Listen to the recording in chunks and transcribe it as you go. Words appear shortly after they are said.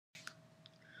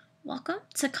Welcome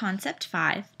to Concept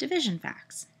 5, Division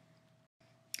Facts.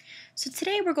 So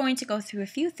today we're going to go through a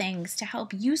few things to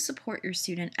help you support your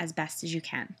student as best as you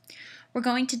can. We're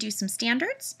going to do some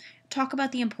standards, talk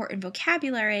about the important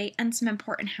vocabulary, and some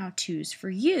important how-tos for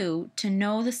you to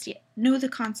know the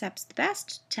concepts the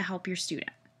best to help your student.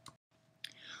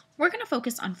 We're going to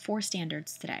focus on 4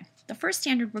 standards today. The first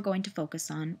standard we're going to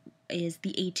focus on is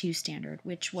the A2 standard,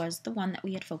 which was the one that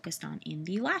we had focused on in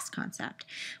the last concept,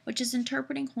 which is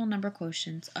interpreting whole number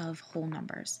quotients of whole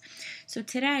numbers. So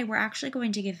today we're actually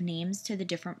going to give names to the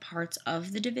different parts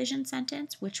of the division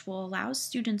sentence, which will allow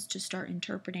students to start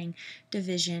interpreting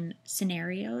division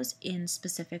scenarios in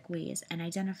specific ways and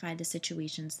identify the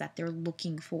situations that they're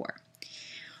looking for.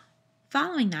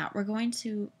 Following that, we're going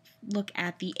to look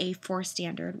at the A4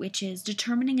 standard, which is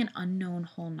determining an unknown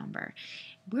whole number.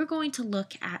 We're going to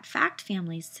look at fact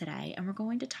families today, and we're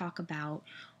going to talk about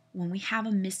when we have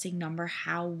a missing number,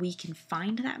 how we can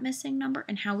find that missing number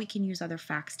and how we can use other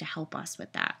facts to help us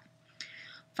with that.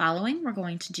 Following, we're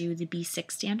going to do the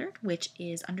B6 standard, which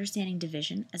is understanding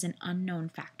division as an unknown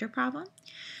factor problem.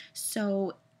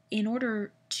 So in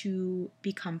order to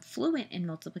become fluent in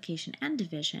multiplication and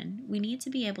division, we need to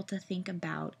be able to think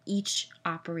about each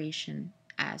operation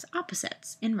as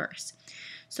opposites, inverse.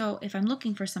 So if I'm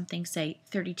looking for something, say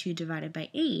 32 divided by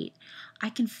 8, I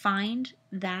can find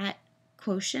that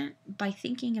quotient by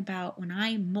thinking about when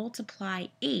I multiply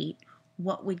 8,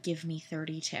 what would give me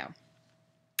 32.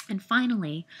 And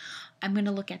finally, I'm going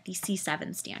to look at the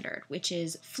C7 standard, which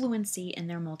is fluency in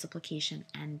their multiplication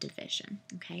and division,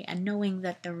 okay? And knowing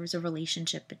that there was a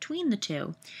relationship between the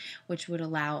two, which would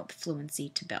allow the fluency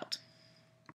to build.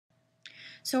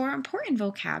 So our important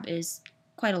vocab is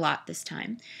quite a lot this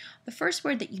time. The first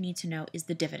word that you need to know is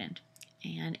the dividend.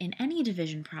 And in any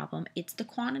division problem, it's the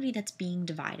quantity that's being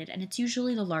divided, and it's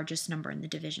usually the largest number in the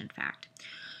division fact.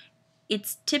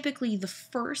 It's typically the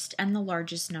first and the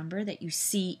largest number that you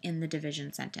see in the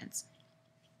division sentence.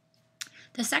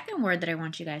 The second word that I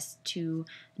want you guys to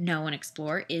know and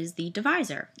explore is the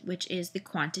divisor, which is the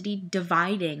quantity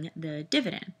dividing the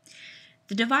dividend.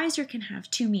 The divisor can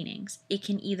have 2 meanings. It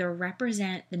can either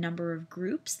represent the number of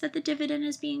groups that the dividend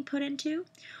is being put into,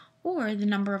 or the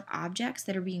number of objects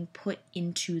that are being put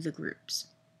into the groups.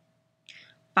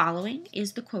 Following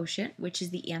is the quotient, which is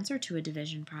the answer to a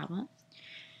division problem.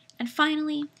 And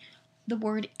finally, the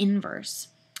word inverse.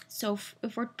 So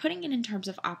if we're putting it in terms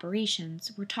of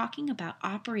operations, we're talking about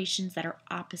operations that are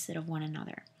opposite of one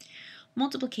another.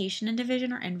 Multiplication and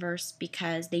division are inverse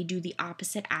because they do the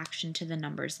opposite action to the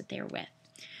numbers that they are with.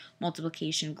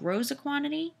 Multiplication grows a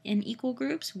quantity in equal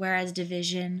groups, whereas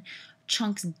division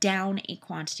chunks down a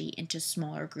quantity into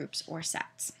smaller groups or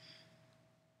sets.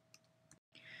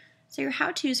 So your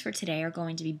how-tos for today are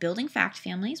going to be building fact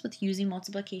families with using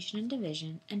multiplication and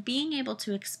division, and being able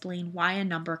to explain why a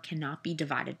number cannot be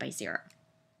divided by 0.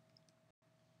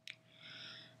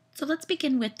 So let's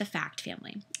begin with the fact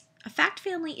family. A fact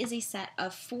family is a set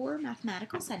of 4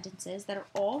 mathematical sentences that are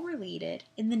all related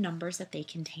in the numbers that they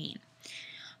contain.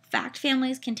 Fact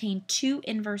families contain 2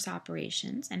 inverse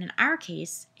operations, and in our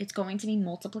case, it's going to be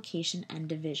multiplication and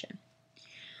division.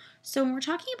 So when we're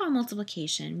talking about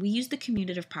multiplication, we use the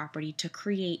commutative property to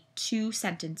create 2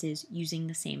 sentences using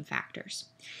the same factors.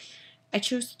 I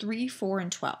chose 3, 4,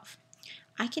 and 12.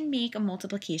 I can make a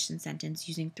multiplication sentence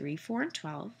using 3, 4, and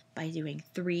 12 by doing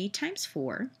 3 times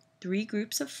 4, 3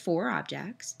 groups of 4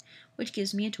 objects, which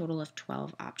gives me a total of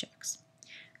 12 objects.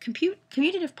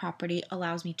 Commutative property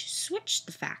allows me to switch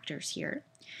the factors here.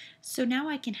 So now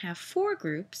I can have 4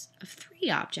 groups of 3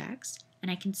 objects,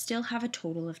 and I can still have a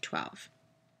total of 12.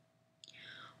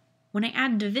 When I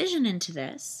add division into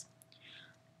this,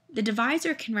 the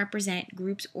divisor can represent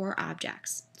groups or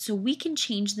objects, so we can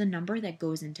change the number that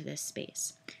goes into this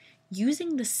space.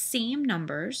 Using the same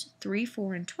numbers, 3,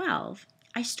 4, and 12,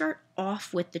 I start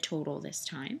off with the total this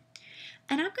time,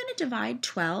 and I'm going to divide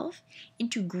 12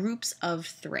 into groups of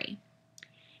 3.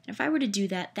 And if I were to do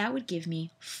that, that would give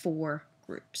me 4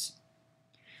 groups.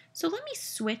 So let me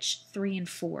switch 3 and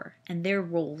 4 and their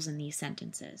roles in these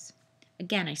sentences.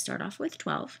 Again, I start off with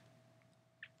 12.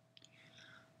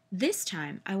 This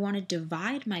time, I want to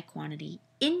divide my quantity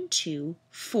into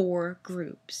 4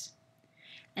 groups,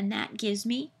 and that gives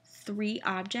me 3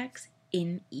 objects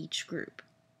in each group.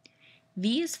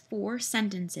 These 4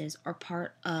 sentences are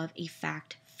part of a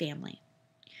fact family.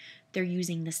 They're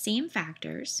using the same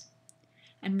factors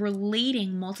and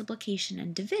relating multiplication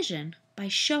and division by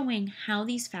showing how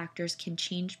these factors can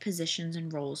change positions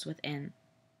and roles within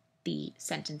the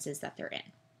sentences that they're in.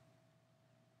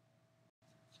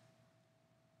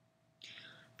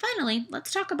 Finally,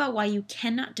 let's talk about why you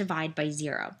cannot divide by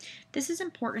 0. This is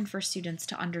important for students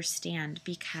to understand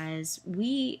because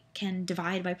we can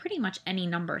divide by pretty much any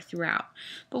number throughout.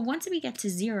 But once we get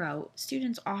to 0,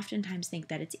 students oftentimes think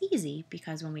that it's easy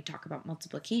because when we talk about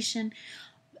multiplication,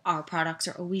 our products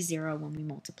are always 0 when we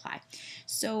multiply.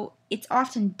 So it's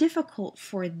often difficult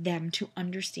for them to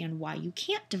understand why you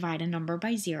can't divide a number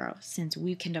by 0, since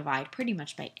we can divide pretty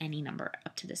much by any number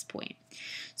up to this point.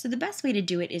 So the best way to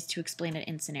do it is to explain it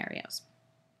in scenarios.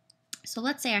 So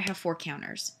let's say I have 4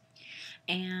 counters,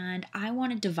 and I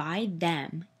want to divide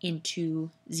them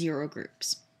into 0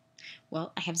 groups.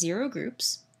 Well, I have 0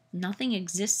 groups. Nothing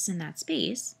exists in that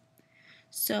space.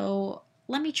 So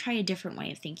let me try a different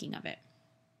way of thinking of it.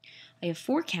 I have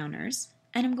 4 counters,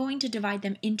 and I'm going to divide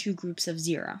them into groups of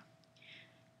 0.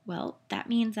 Well, that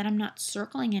means that I'm not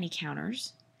circling any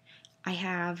counters. I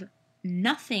have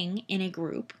nothing in a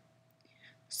group,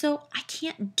 so I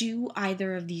can't do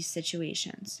either of these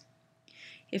situations.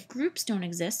 If groups don't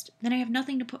exist, then I have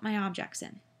nothing to put my objects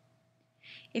in.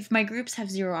 If my groups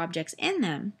have 0 objects in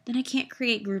them, then I can't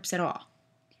create groups at all.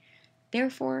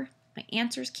 Therefore, my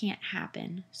answers can't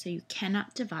happen, so you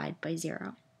cannot divide by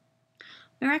 0.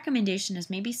 My recommendation is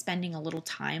maybe spending a little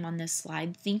time on this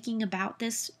slide thinking about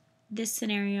this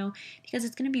scenario, because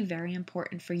it's going to be very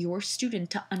important for your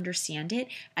student to understand it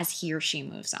as he or she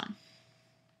moves on.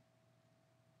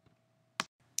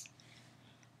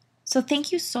 So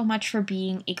thank you so much for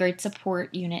being a great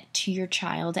support unit to your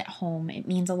child at home. It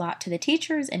means a lot to the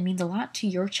teachers. It means a lot to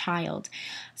your child.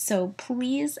 So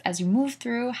please, as you move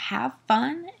through, have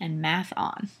fun and math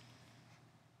on.